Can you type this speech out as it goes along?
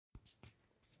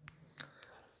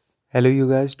Hello, you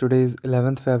guys. Today is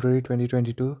 11th February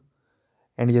 2022,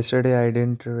 and yesterday I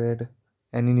didn't read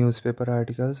any newspaper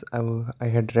articles. I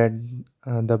had read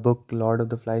the book Lord of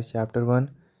the Flies, Chapter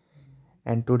 1,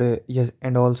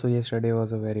 and also yesterday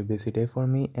was a very busy day for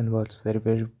me and was very,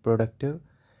 very productive.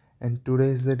 And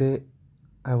today is the day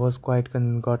I was got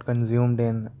consumed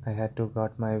in. I had to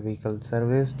got my vehicle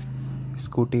serviced,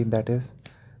 scooty that is.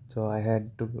 So I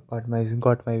had to got my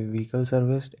vehicle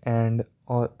serviced, and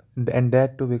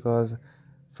that too because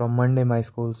from Monday my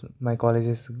college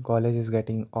is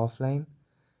getting offline.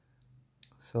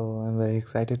 So I'm very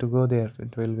excited to go there.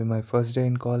 It will be my first day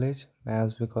in college,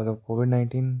 as because of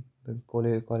COVID-19 the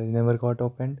college never got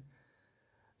opened.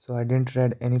 So I didn't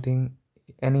read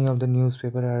any of the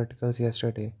newspaper articles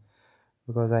yesterday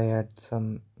because I had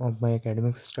some of my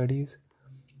academic studies.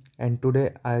 And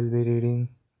today I'll be reading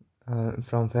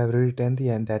from February 10th,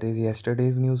 yeah, that is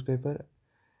yesterday's newspaper.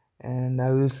 And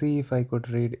I will see if I could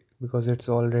read because it's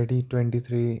already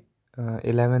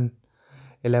 11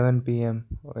 p.m.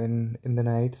 in the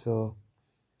night, so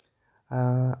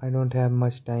I don't have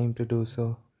much time to do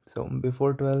so. So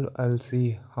before 12, I'll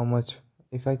see how much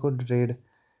if I could read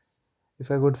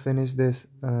if I could finish this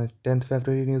 10th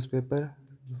February newspaper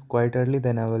quite early,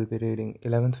 then I will be reading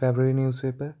 11th February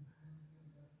newspaper.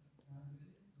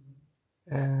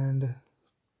 And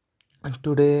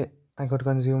today I got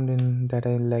consumed in that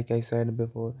I like I said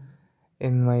before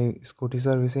in my scooty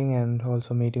servicing and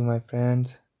also meeting my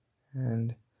friends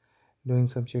and doing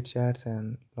some chit chats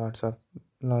and lots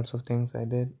of things I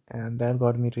did, and that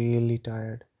got me really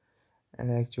tired. And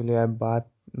actually I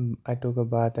took a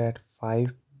bath at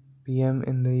 5 p.m.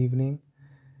 in the evening,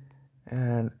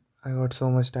 and I got so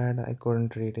much tired I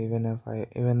couldn't read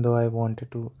even though I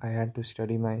wanted to. I had to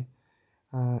study my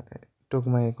uh, took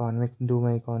my economics do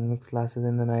my economics classes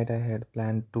in the night. I had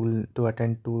planned to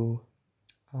attend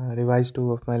revise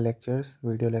two of my lectures,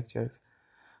 video lectures,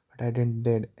 but I didn't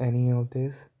did any of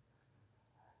this.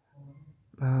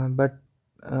 But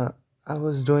I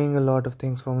was doing a lot of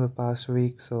things from the past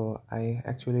week, so I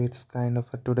actually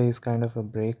today is kind of a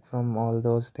break from all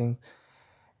those things.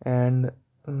 And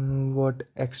what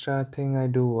extra thing I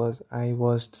do was I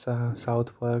watched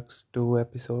South Park's 2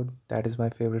 episode. That is my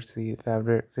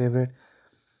favorite.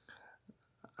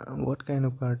 What kind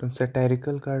of cartoon?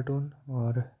 Satirical cartoon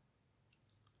or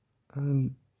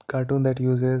um, cartoon that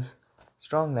uses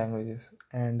strong languages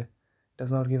and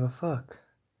does not give a fuck.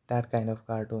 That kind of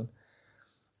cartoon.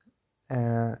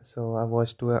 So I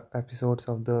watched 2 episodes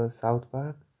of the South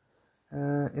Park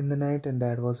in the night, and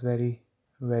that was very,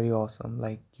 very awesome.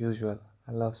 Like usual,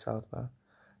 I love South Park.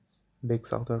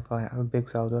 South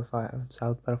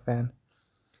Park fan,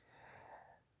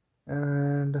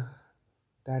 and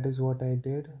that is what I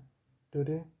did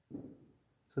today.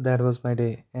 So that was my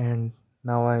day, and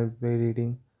now I'll be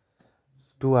reading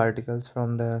 2 articles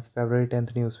from the February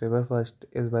 10th newspaper. First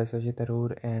is by Shashi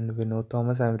Tharoor and Vinod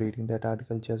Thomas. I'm reading that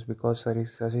article just because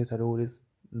Shashi Tharoor is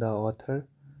the author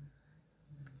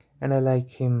and I like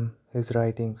his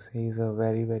writings. He's a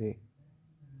very, very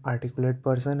articulate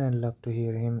person and love to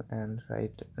hear him and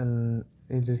write and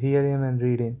hear him and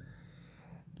read him.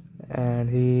 And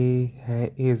he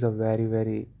is a very,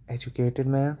 very educated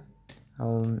man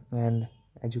and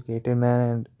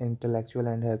intellectual,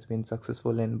 and has been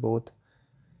successful in both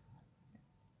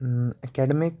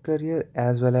academic career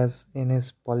as well as in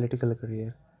his political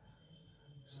career.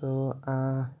 So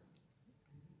I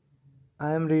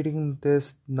am reading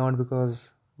this not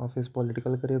because of his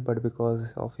political career but because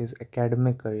of his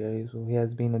academic career. So he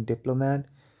has been a diplomat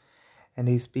and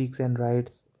he speaks and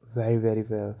writes very, very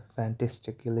well,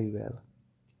 fantastically well.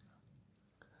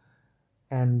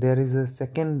 And there is a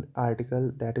second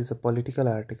article that is a political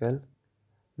article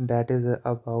that is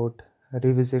about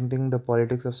revisiting the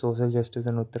politics of social justice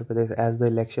in Uttar Pradesh, as the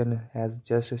election has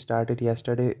just started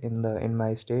yesterday in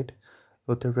my state,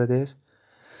 Uttar Pradesh.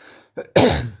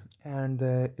 And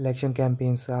the election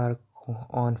campaigns are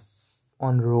on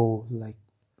roll, like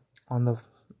on the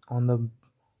on the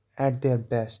at their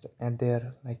best, at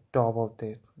their like top of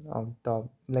top,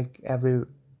 like every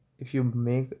if you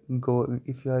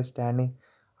are standing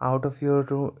out of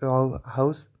your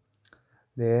house,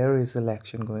 there is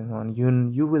election going on.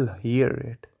 You will hear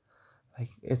it, like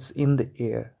it's in the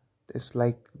air. It's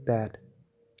like that.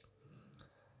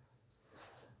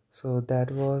 So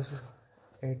that was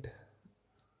it.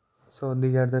 So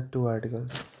these are the 2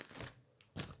 articles.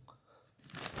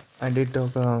 I did talk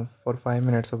for 5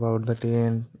 minutes about the day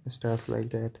and stuff like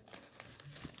that.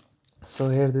 So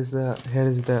here is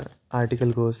the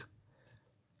article goes.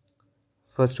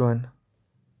 First one,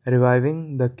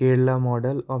 reviving the Kerala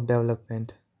model of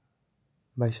development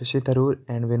by Shashi Tharoor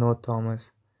and Vinod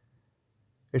Thomas.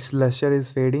 Its luster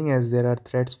is fading as there are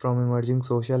threats from emerging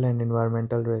social and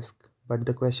environmental risks. But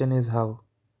the question is how?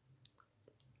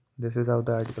 This is how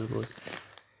the article goes.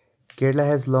 Kerala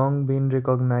has long been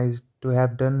recognized to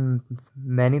have done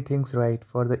many things right.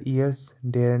 For the years,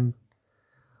 the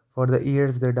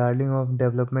darling of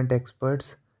development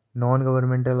experts,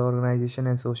 non-governmental organizations,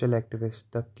 and social activists.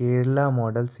 The Kerala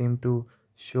model seemed to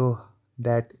show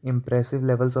that impressive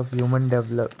levels of development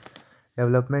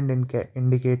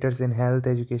indicators in health,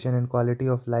 education, and quality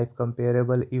of life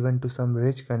comparable even to some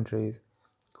rich countries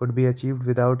could be achieved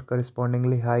without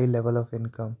correspondingly high level of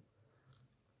income.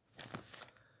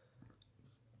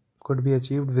 Could be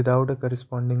achieved without a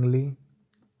correspondingly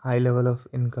high level of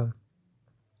income.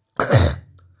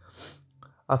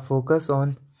 A focus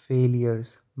on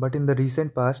failures. But in the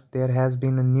recent past, there has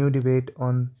been a new debate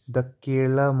on the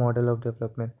Kerala model of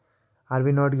development. Are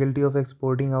we not guilty of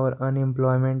exporting our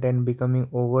unemployment and becoming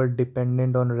over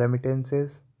dependent on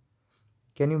remittances?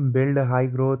 Can you build a high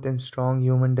growth and strong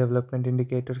human development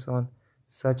indicators on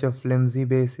such a flimsy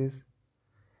basis?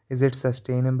 Is it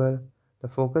sustainable? The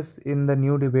focus in the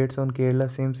new debates on Kerala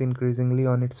seems increasingly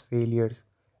on its failures: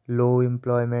 low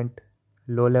employment,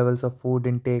 low levels of food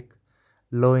intake,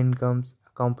 low incomes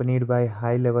accompanied by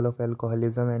high level of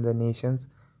alcoholism and the nation's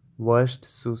worst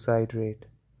suicide rate.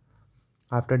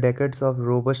 After decades of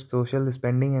robust social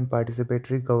spending and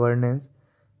participatory governance,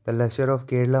 the luster of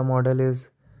Kerala model is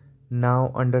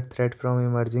now under threat from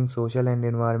emerging social and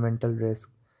environmental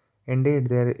risks. Indeed,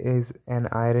 there is an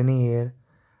irony here.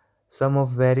 Some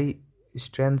of very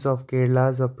strengths of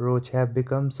Kerala's approach have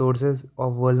become sources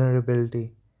of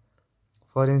vulnerability.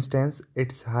 For instance,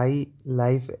 its high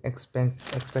life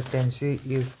expectancy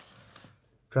is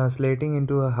translating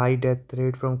into a high death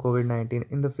rate from COVID 19.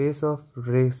 In the face of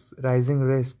rising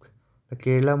risks, the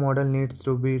Kerala model needs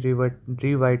to be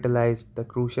revitalized. The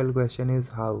crucial question is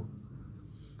how.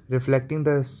 Reflecting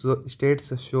the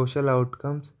state's social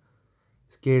outcomes,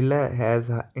 Kerala has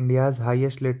India's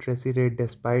highest literacy rate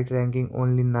despite ranking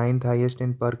only ninth highest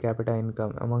in per capita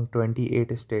income among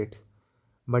 28 states.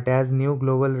 But as new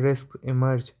global risks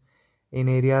emerge in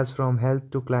areas from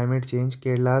health to climate change,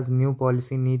 Kerala's new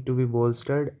policy need to be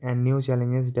bolstered and new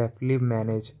challenges deftly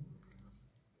managed.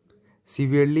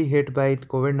 Severely hit by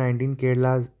COVID-19,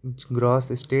 Kerala's gross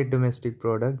state domestic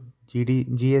product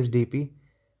GSDP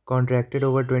contracted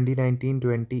over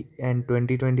 2019-20 and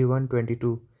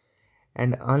 2021-22,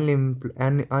 and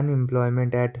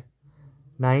unemployment at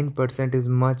 9% is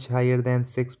much higher than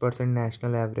 6%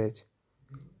 national average.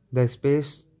 The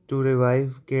space to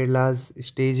revive Kerala's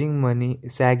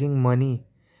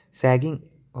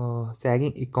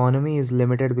sagging economy is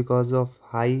limited because of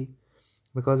a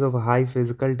high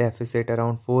fiscal deficit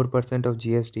around 4% of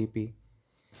GSDP.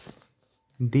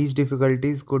 These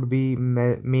difficulties could be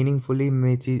meaningfully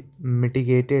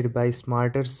mitigated by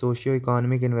smarter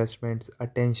socio-economic investments,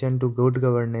 attention to good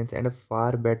governance, and a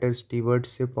far better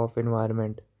stewardship of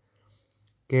environment.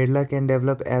 Kerala can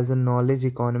develop as a knowledge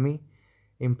economy,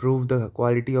 improve the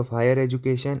quality of higher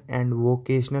education and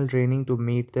vocational training to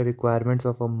meet the requirements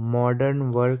of a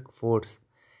modern workforce,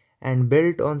 and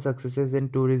build on successes in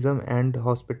tourism and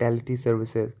hospitality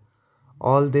services.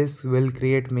 All this will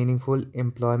create meaningful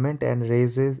employment and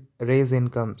raise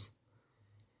incomes.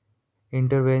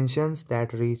 Interventions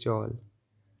that reach all.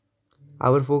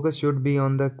 Our focus should be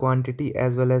on the quantity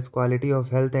as well as quality of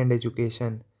health and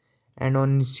education, and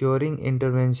on ensuring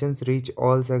interventions reach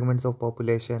all segments of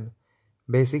population.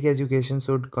 Basic education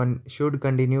should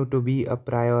continue to be a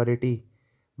priority,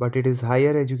 but it is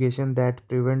higher education that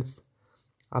prevents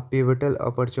a pivotal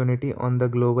opportunity on the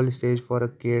global stage for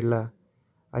Kerala,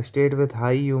 a state with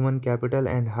high human capital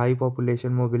and high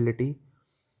population mobility.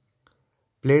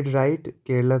 Played right,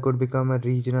 Kerala could become a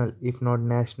regional, if not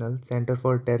national, center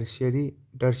for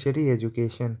tertiary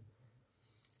education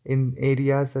in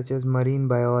areas such as marine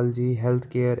biology,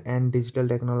 healthcare, and digital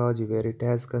technology, where it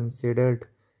has considerable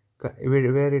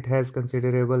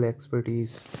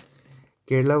expertise.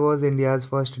 Kerala was India's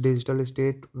first digital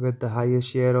state with the highest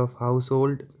share of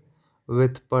households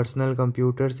with personal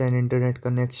computers and internet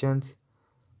connections,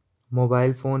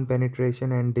 mobile phone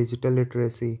penetration, and digital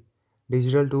literacy.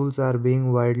 Digital tools are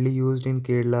being widely used in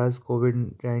Kerala's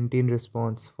COVID-19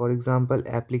 response. For example,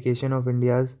 application of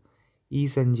India's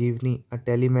eSanjeevani, a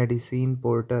telemedicine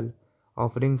portal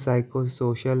offering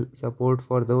psychosocial support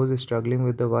for those struggling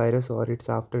with the virus or its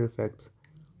after effects.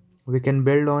 We can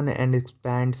build on and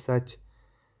expand such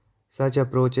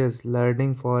approaches,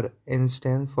 learning for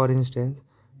instance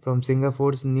from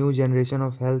Singapore's new generation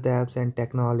of health apps and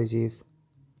technologies.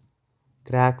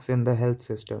 Cracks in the health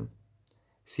system.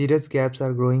 Serious gaps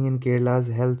are growing in Kerala's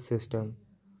health system.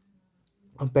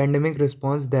 A pandemic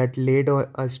response that laid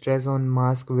a stress on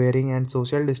mask wearing and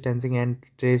social distancing and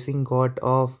tracing got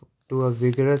off to a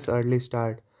vigorous early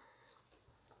start.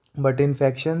 But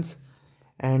infections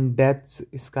and deaths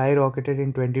skyrocketed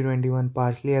in 2021,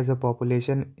 partially as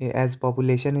population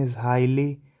is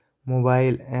highly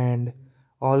mobile, and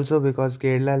also because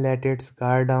Kerala let its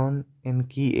guard down in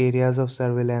key areas of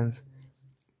surveillance.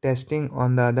 Testing,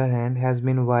 on the other hand, has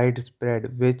been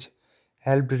widespread, which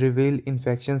helped reveal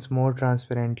infections more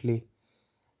transparently.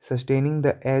 Sustaining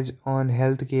the edge on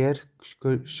healthcare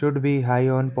should be high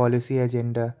on policy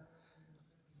agenda.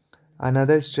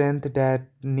 Another strength that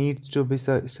needs to be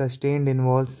sustained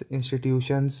involves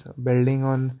institutions building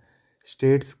on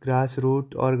states'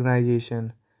 grassroots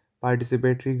organization,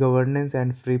 participatory governance,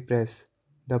 and free press.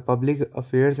 The Public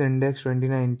Affairs Index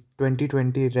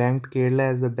 2020 ranked Kerala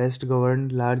as the best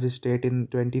governed large state in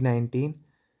 2019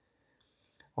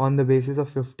 on the basis of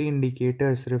 50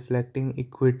 indicators reflecting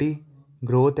equity,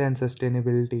 growth, and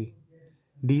sustainability.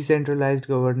 Decentralized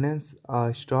governance,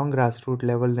 a strong grassroots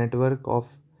level network of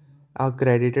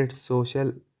accredited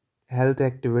social health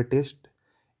activists,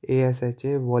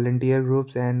 ASHA, volunteer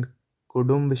groups, and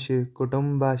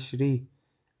Kutumbashri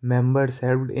members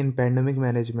helped in pandemic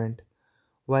management.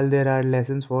 While there are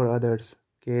lessons for others,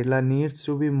 Kerala needs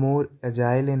to be more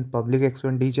agile in public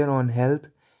expenditure on health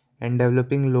and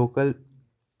developing local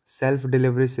self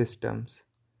delivery systems.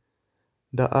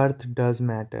 The earth does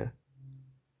matter.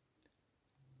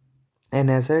 An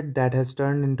asset that has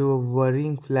turned into a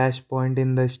worrying flashpoint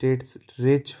in the state's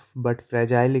rich but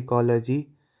fragile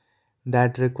ecology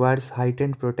that requires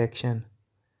heightened protection.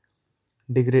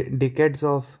 Degra- decades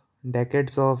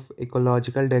of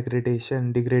ecological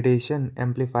degradation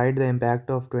amplified the impact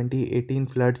of 2018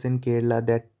 floods in Kerala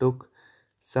that took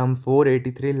some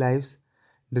 483 lives,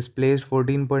 displaced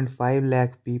 14.5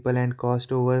 lakh people, and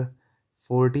cost over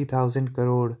 40,000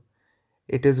 crore.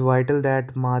 It is vital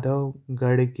that Madhav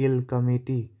Gadkil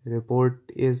committee report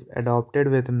is adopted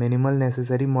with minimal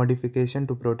necessary modification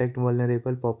to protect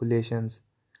vulnerable populations.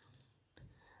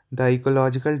 The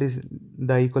ecological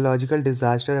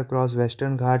disaster across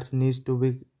Western Ghats needs to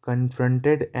be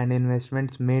confronted and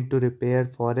investments made to repair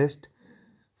forests,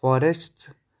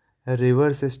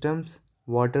 river systems,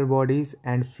 water bodies,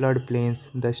 and floodplains.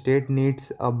 The state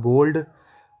needs a bold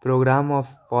program of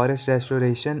forest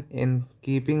restoration in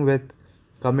keeping with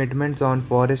commitments on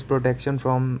forest protection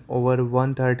from over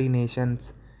 130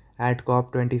 nations at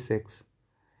COP26.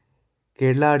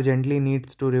 Kerala urgently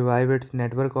needs to revive its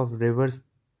network of rivers,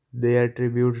 their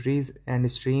tributaries,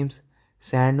 and streams.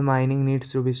 Sand mining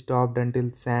needs to be stopped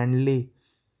until sandy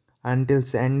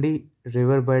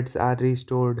riverbeds are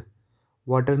restored.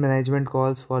 Water management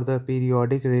calls for the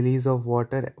periodic release of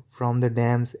water from the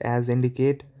dams as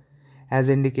indicated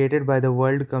by the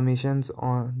World Commission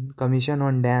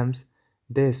on Dams.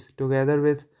 This, together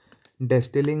with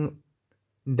distilling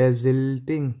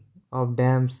desilting of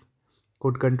dams,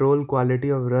 could control quality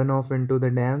of runoff into the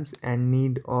dams and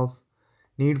need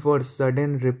for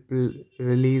sudden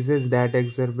releases that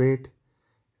exacerbate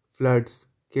floods.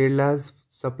 Kerala's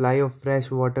supply of fresh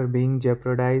water being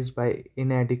jeopardized by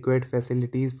inadequate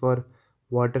facilities for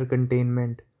water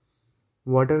containment.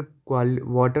 Water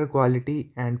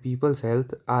quality and people's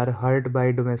health are hurt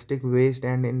by domestic waste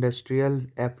and industrial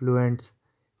effluents,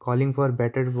 calling for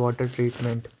better water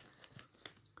treatment.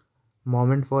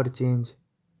 Moment for change.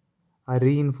 A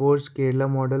reinforced Kerala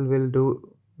model will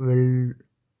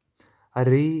a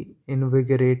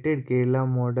reinvigorated Kerala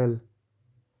model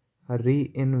a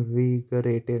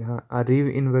reinvigorated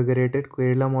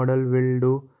Kerala model will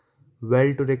do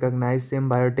well to recognize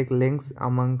symbiotic links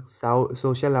among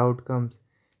social outcomes,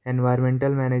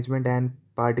 environmental management, and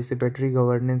participatory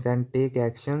governance and take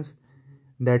actions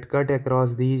that cut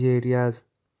across these areas.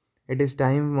 It is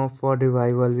time for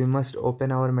revival. We must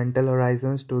open our mental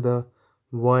horizons to the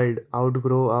world,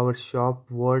 outgrow our shop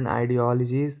worn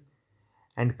ideologies,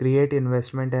 and create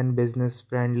investment and business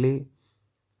friendly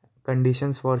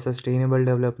conditions for sustainable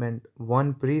development.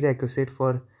 One prerequisite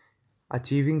for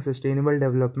achieving sustainable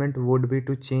development would be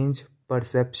to change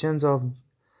perceptions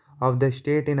of the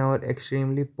state in our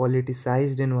extremely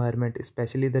politicized environment,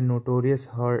 especially the notorious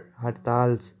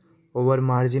hartals over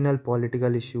marginal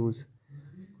political issues,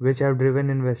 which have driven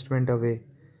investment away.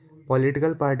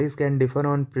 Political parties can differ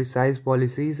on precise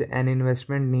policies and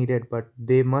investment needed, but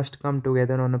they must come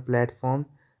together on a platform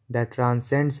that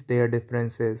transcends their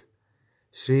differences.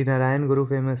 Sri Narayan Guru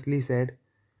famously said,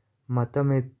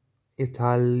 Matam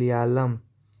ithalyalam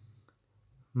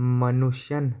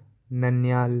manushyan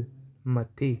nanyal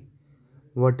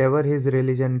whatever his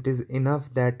religion, it is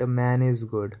enough that a man is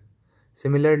good.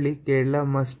 Similarly, Kerala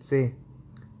must say,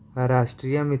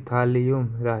 Rashtriya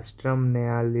Rashtram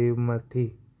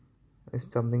Nyayamathi is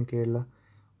something Kerala.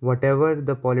 Whatever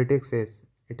the politics is,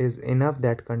 it is enough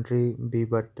that country be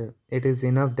better. It is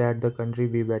enough that the country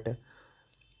be better.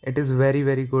 It is very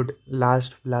very good.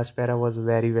 Last para was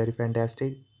very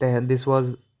fantastic. Then this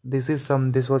was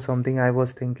something I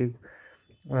was thinking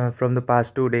from the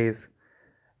past 2 days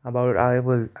about. I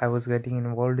was getting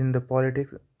involved in the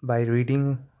politics by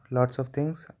reading lots of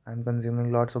things. I'm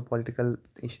consuming lots of political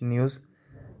news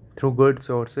through good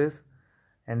sources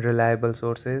and reliable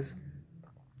sources.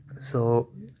 So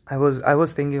I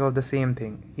was thinking of the same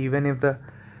thing. Even if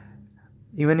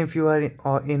you are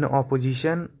in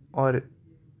opposition, or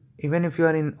even if you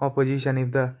are in opposition,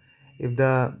 if the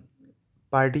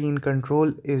party in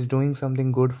control is doing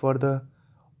something good for the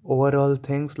overall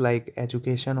things like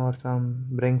education, or some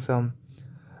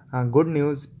good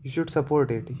news, you should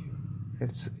support it.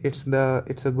 It's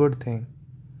a good thing.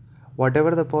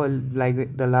 Whatever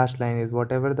like the last line is,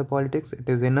 whatever the politics, it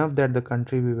is enough that the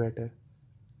country be better.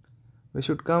 We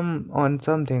should come on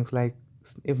some things like,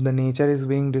 if the nature is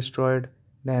being destroyed,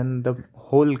 then the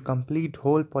whole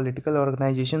political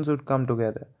organization should come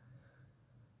together.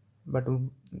 But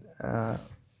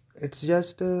it's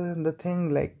just the thing,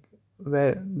 like,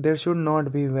 where there should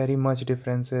not be very much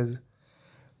differences.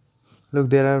 Look,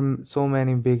 there are so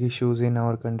many big issues in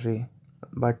our country,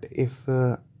 but if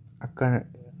the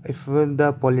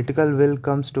political will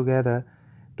comes together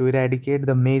to eradicate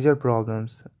the major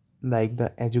problems, like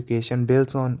the education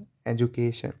bills on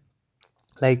education,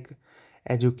 like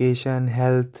education,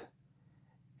 health,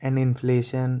 and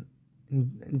inflation,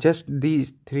 just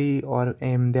these three, or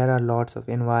there are lots of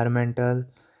environmental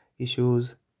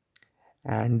issues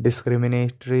and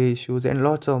discriminatory issues, and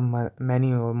lots of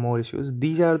many or more issues.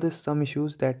 These are the some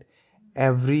issues that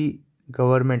every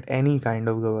government, any kind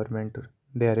of government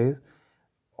there is,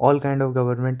 all kind of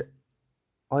government,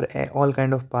 or all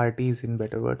kind of parties, in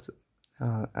better words,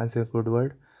 as a good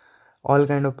word, all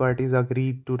kind of parties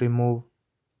agreed to remove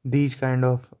these kind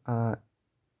of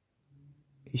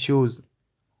issues,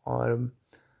 or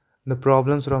the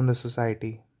problems from the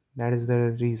society. That is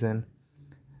the reason.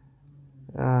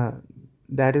 uh,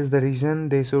 that is the reason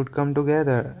they should come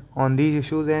together on these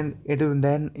issues, and it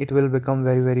will become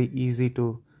very easy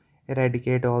to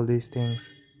eradicate all these things,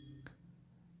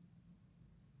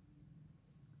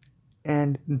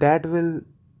 and that will,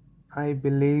 I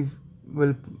believe,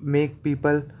 will make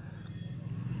people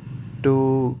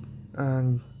to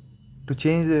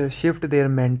shift their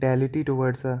mentality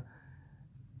towards a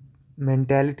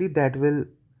mentality uh,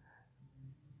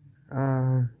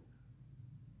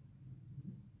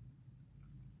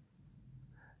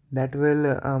 that will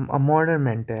a modern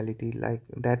mentality, like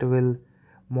that will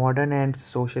modern and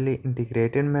socially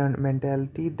integrated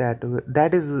mentality, that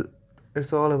is,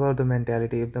 it's all about the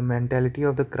mentality. If the mentality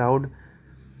of the crowd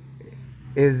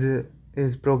is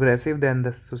is progressive, then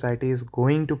the society is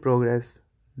going to progress.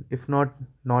 If not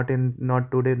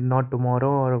today, not tomorrow,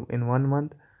 or in 1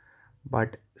 month,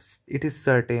 but it is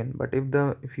certain. But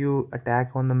if you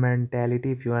attack on the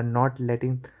mentality, if you are not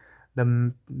letting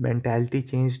the mentality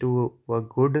change to a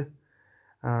good,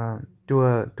 to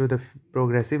the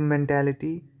progressive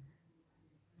mentality,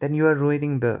 then you are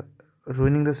ruining the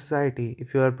society.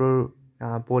 If you are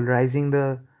polarizing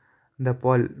the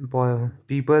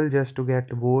people just to get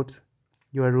votes,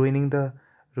 you are ruining the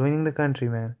country,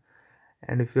 man.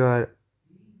 And if you are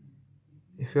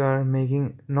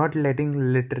making not letting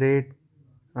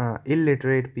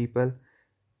illiterate people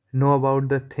know about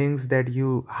the things that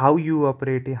how you are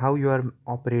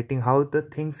operating, how the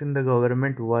things in the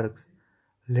government works.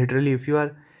 Literally, if you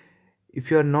are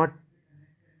not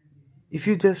if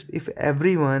you just if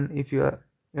everyone if you are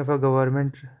if a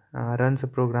government runs a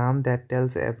program that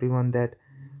tells everyone that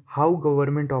how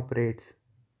government operates,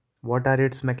 what are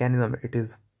its mechanism, it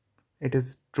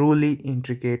is truly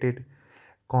intricate,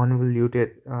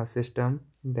 convoluted system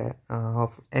that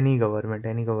of any government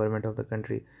of the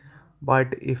country.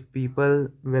 But if people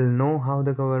will know how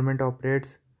the government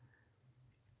operates,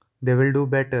 they will do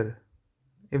better.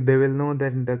 If they will know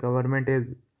that the government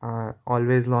is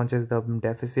always launches the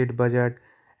deficit budget,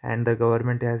 and the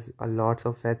government has a lots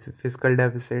of fiscal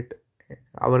deficit,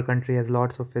 our country has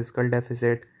lots of fiscal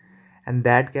deficit, and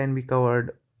that can be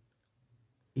covered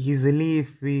easily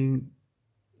if we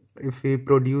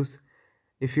produce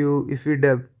if we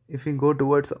go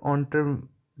towards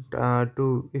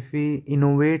to if we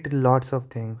innovate lots of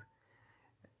things,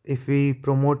 if we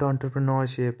promote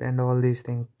entrepreneurship and all these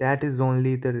things. That is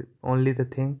only the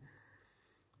thing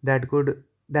that could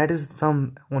that is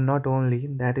some well, not only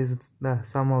that is the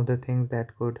some of the things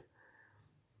that could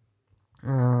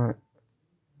uh,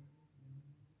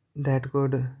 that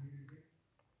could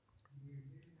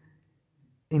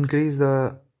increase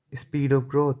the speed of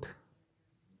growth.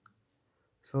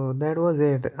 So that was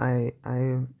it. I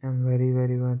am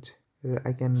very much,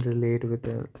 I can relate with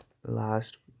the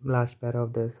last para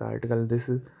of this article.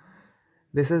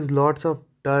 This is lots of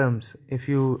terms. If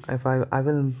I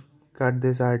will cut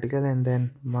this article and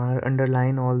then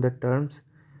underline all the terms.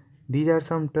 These are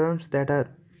some terms that are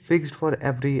fixed for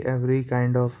every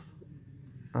kind of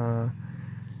uh,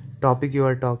 topic you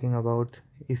are talking about.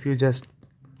 If you just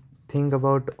think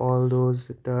about all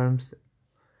those terms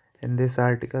in this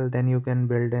article, then you can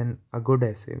build a good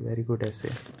essay, very good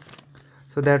essay.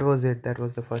 So that was it. That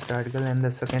was the first article. And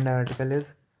the second article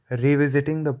is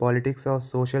Revisiting the Politics of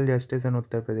Social Justice in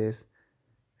Uttar Pradesh.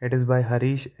 It is by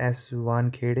Harish S.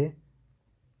 Wankhede.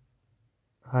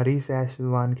 Harish S.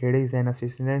 Wankhede is an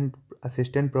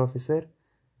assistant professor,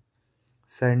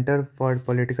 Center for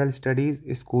Political Studies,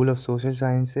 School of Social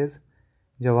Sciences,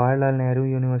 Jawaharlal Nehru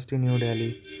University, New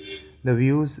Delhi. The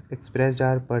views expressed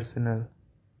are personal.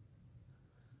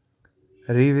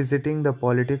 Revisiting the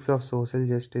politics of social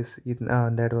justice.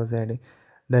 That was adding.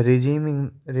 The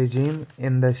regime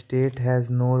in the state has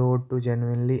no road to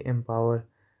genuinely empower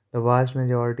the vast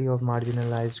majority of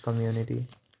marginalized community.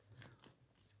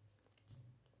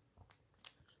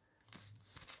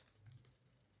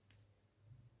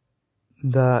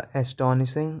 The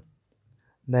astonishing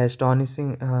here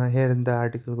the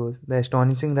article goes, the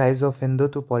astonishing rise of Hindu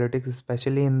politics,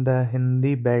 especially in the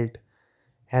Hindi belt,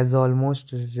 has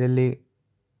almost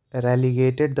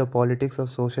relegated the politics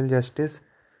of social justice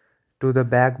to the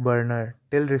back burner.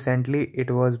 Till recently,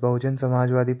 it was Bahujan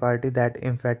Samajwadi Party that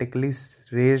emphatically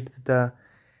raised the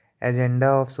agenda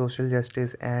of social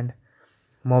justice and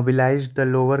mobilized the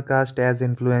lower caste as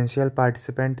influential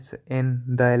participants in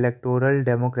the electoral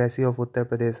democracy of Uttar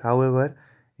Pradesh. However,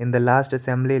 in the last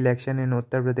assembly election in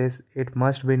Uttar Pradesh, it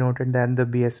must be noted that the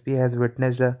BSP has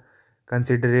witnessed a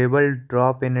considerable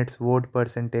drop in its vote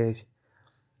percentage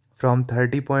from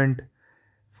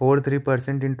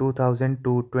 30.43% in 2000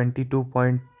 to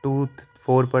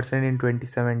 22.24% in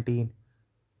 2017.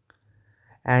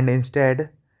 And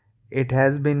instead, it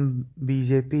has been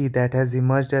BJP that has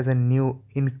emerged as a new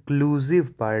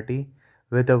inclusive party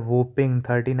with a whopping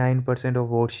 39% of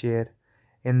vote share.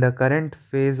 In the current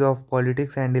phase of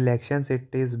politics and elections, it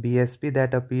is BSP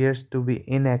that appears to be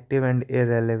inactive and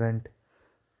irrelevant.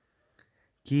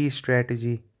 Key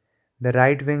strategy. The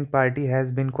right-wing party has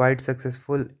been quite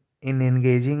successful in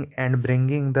engaging and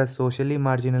bringing the socially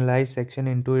marginalized section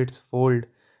into its fold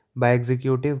by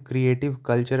executive, creative,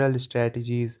 cultural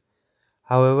strategies.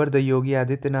 However, the Yogi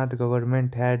Adityanath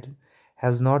government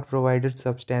has not provided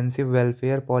substantive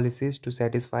welfare policies to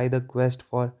satisfy the quest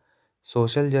for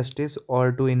social justice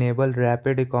or to enable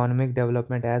rapid economic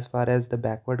development as far as the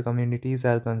backward communities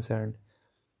are concerned.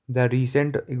 The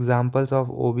recent examples of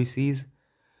OBC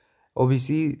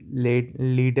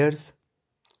leaders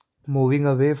moving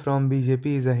away from BJP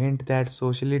is a hint that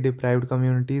socially deprived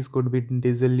communities could be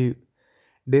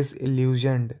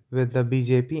disillusioned with the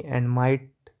BJP and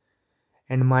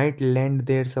might lend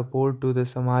their support to the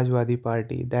Samajwadi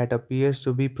Party that appears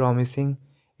to be promising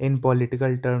in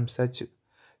political terms.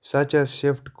 Such a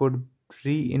shift could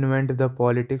reinvent the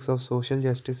politics of social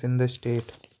justice in the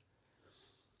state.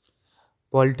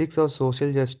 Politics of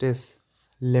social justice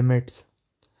limits.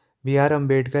 B.R.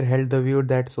 Ambedkar held the view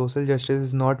that social justice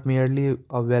is not merely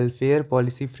a welfare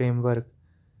policy framework.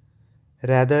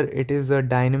 Rather, it is a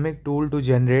dynamic tool to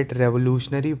generate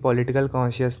revolutionary political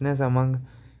consciousness among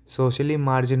socially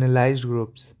marginalized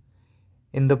groups.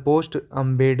 In the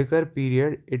post-Ambedkar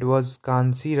period, it was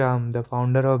Kansi Ram, the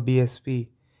founder of BSP,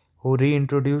 who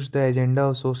reintroduced the agenda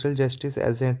of social justice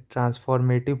as a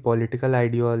transformative political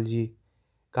ideology.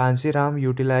 Kansi Ram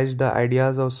utilized the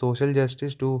ideas of social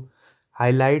justice to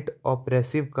highlight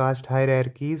oppressive caste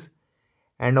hierarchies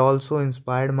and also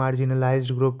inspired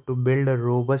marginalized groups to build a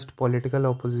robust political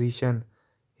opposition.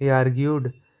 He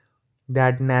argued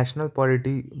that national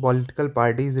political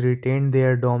parties retained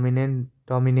their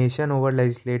domination over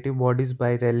legislative bodies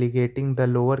by relegating the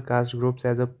lower caste groups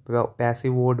as a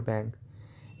passive vote bank.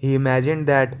 He imagined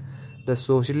that the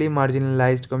socially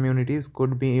marginalized communities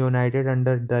could be united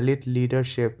under Dalit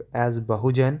leadership as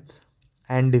Bahujan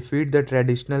and defeat the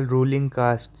traditional ruling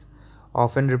castes,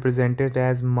 often represented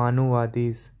as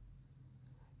Manuwadis.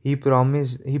 He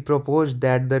proposed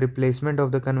that the replacement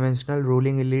of the conventional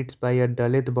ruling elites by a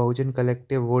Dalit Bahujan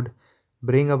collective would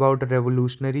bring about a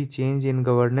revolutionary change in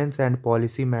governance and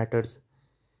policy matters.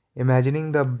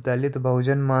 Imagining the Dalit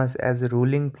Bahujan mass as a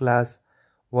ruling class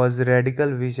was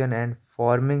radical vision, and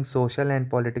forming social and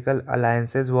political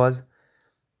alliances was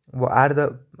Are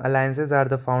the alliances are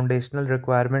the foundational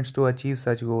requirements to achieve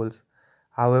such goals.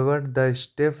 However, the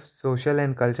stiff social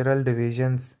and cultural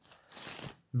divisions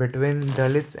between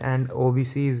Dalits and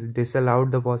OBCs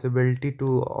disallowed the possibility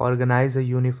to organize a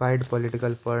unified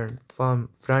political front.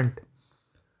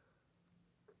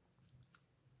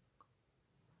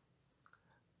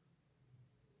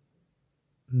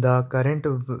 The current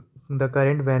the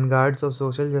current vanguards of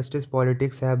social justice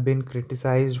politics have been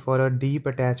criticized for a deep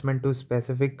attachment to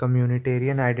specific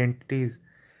communitarian identities,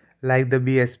 like the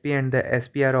BSP and the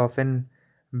SP are often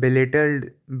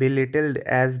belittled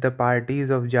as the parties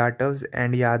of Jatavs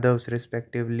and Yadavs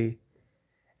respectively,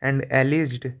 and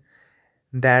alleged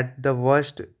that the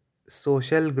worst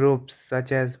social groups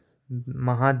such as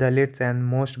Mahadalits and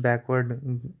most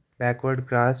backward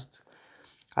castes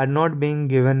are not being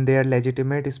given their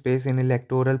legitimate space in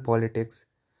electoral politics.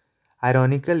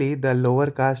 Ironically, the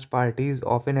lower caste parties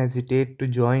often hesitate to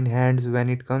join hands when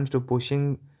it comes to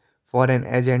pushing for an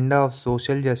agenda of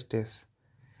social justice.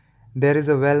 There is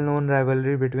a well known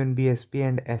rivalry between BSP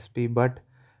and SP,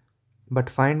 but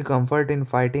find comfort in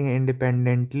fighting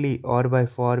independently or by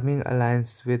forming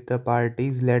alliances with the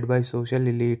parties led by social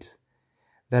elites.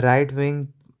 The right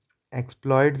wing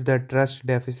exploits the trust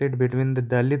deficit between the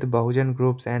Dalit Bahujan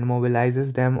groups and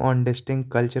mobilizes them on distinct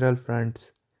cultural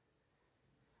fronts.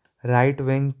 Right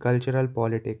wing cultural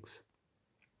politics.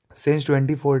 Since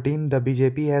 2014, the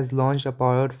BJP has launched a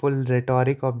powerful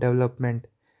rhetoric of development,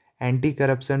 anti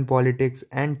corruption politics,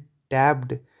 and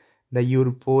tapped the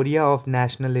euphoria of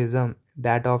nationalism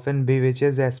that often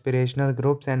bewitches aspirational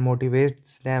groups and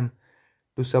motivates them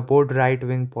to support right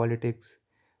wing politics.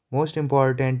 Most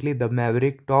importantly, the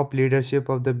maverick top leadership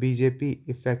of the BJP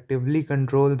effectively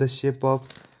control the ship of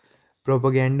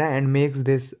propaganda and makes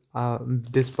this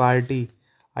party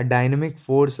a dynamic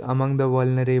force among the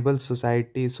vulnerable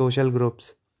society social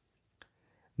groups.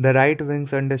 The right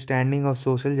wing's understanding of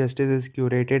social justice is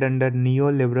curated under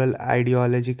neoliberal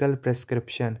ideological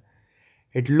prescription.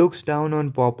 It looks down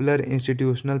on popular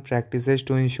institutional practices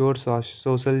to ensure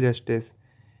social justice,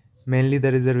 mainly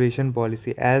the reservation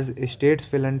policy, as states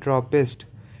philanthropist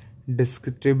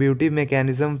distributive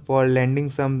mechanism for lending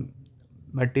some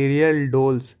material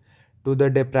doles to the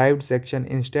deprived section.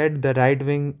 Instead, the right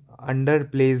wing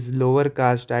underplays lower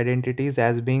caste identities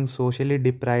as being socially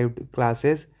deprived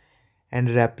classes and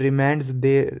reprimands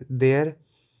their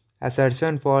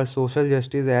assertion for social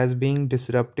justice as being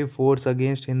disruptive force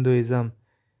against Hinduism.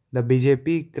 The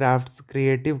BJP crafts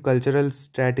creative cultural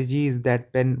strategies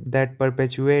that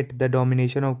perpetuate the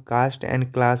domination of caste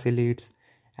and class elites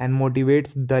and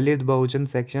motivates Dalit Bahujan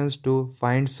sections to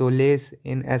find solace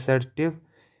in assertive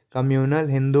communal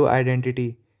Hindu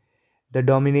identity. The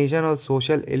domination of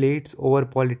social elites over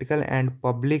political and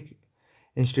public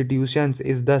institutions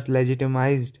is thus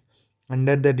legitimized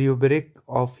under the rubric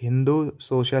of Hindu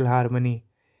social harmony.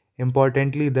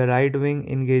 Importantly, the right wing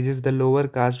engages the lower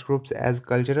caste groups as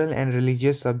cultural and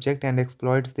religious subjects and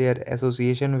exploits their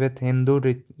association with Hindu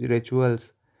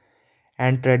rituals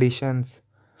and traditions.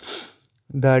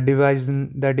 The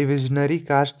divisionary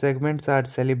caste segments are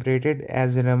celebrated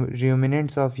as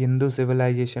remnants of Hindu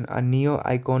civilization. A neo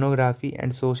iconography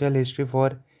and social history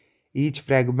for each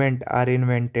fragment are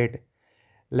invented,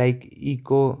 like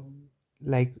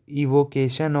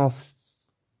evocation of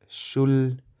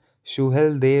Shul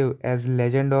Shuhel Dev as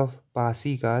legend of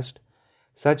Pasi caste.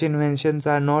 Such inventions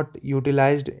are not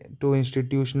utilized to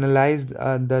institutionalize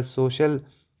the social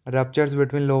ruptures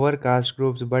between lower caste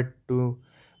groups,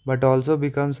 but also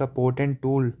becomes a potent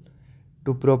tool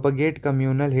to propagate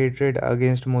communal hatred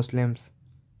against Muslims.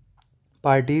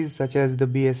 Parties such as the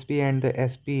BSP and the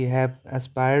SP have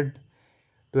aspired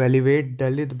to elevate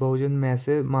Dalit Bahujan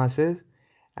masses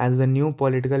as the new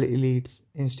political elites.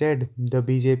 Instead, the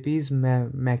BJP's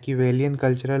Machiavellian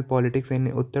cultural politics in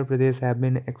Uttar Pradesh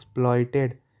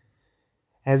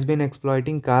has been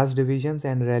exploiting caste divisions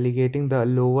and relegating the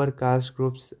lower caste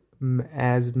groups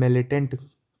as militant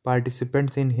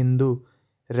participants in Hindu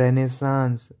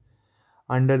Renaissance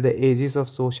under the aegis of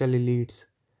social elites.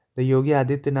 The Yogi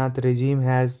Adityanath regime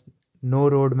has no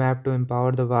roadmap to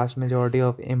empower the vast majority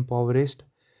of impoverished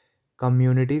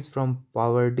communities from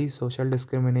poverty, social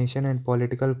discrimination, and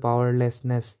political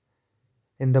powerlessness.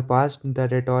 In the past, the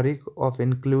rhetoric of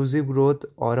inclusive growth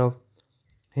or of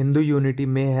Hindu unity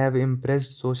may have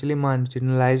impressed socially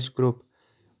marginalized groups,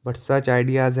 but such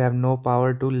ideas have no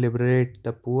power to liberate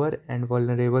the poor and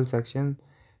vulnerable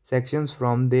sections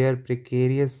from their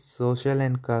precarious social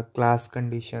and class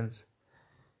conditions.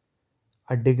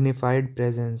 A dignified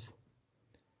presence.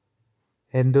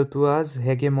 Hindutva's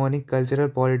hegemonic cultural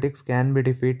politics can be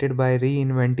defeated by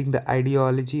reinventing the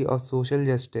ideology of social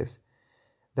justice.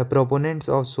 The proponents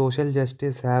of social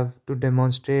justice have to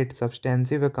demonstrate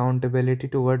substantive accountability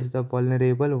towards the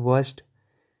vulnerable, worst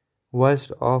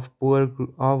of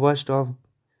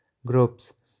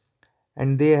groups,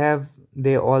 and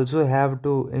they also have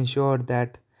to ensure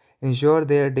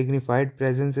their dignified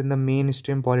presence in the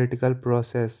mainstream political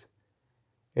process.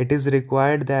 It is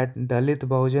required that Dalit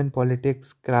Bahujan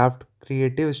politics craft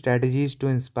creative strategies to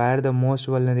inspire the most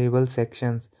vulnerable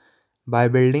sections by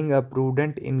building a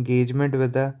prudent engagement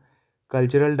with the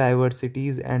cultural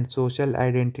diversities and social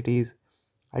identities.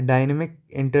 A dynamic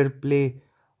interplay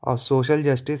of social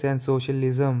justice and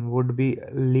socialism would be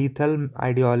a lethal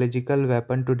ideological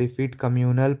weapon to defeat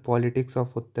communal politics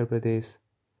of Uttar Pradesh.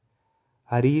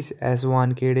 Harish S.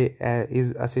 Wankhede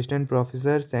is Assistant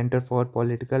Professor, Center for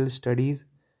Political Studies,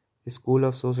 School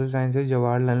of Social Sciences,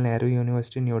 Jawaharlal Nehru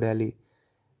University, New Delhi.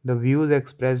 The views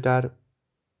expressed are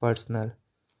personal.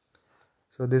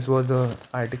 So this was the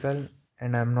article,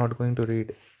 and I'm not going to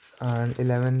read. On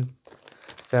 11th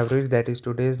February, that is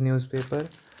today's newspaper,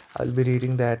 I'll be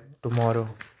reading that tomorrow.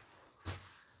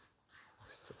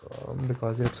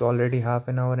 Because it's already half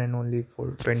an hour and only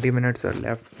for 20 minutes are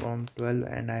left from 12,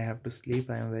 and I have to sleep.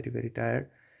 I am very very tired,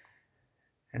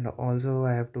 and also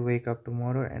I have to wake up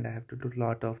tomorrow, and I have to do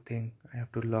lot of things. I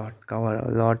have to cover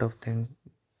a lot of things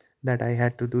that I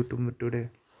had to do today,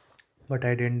 but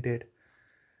I didn't did.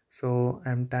 So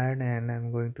I'm tired and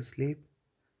I'm going to sleep.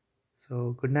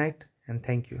 So good night and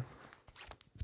thank you.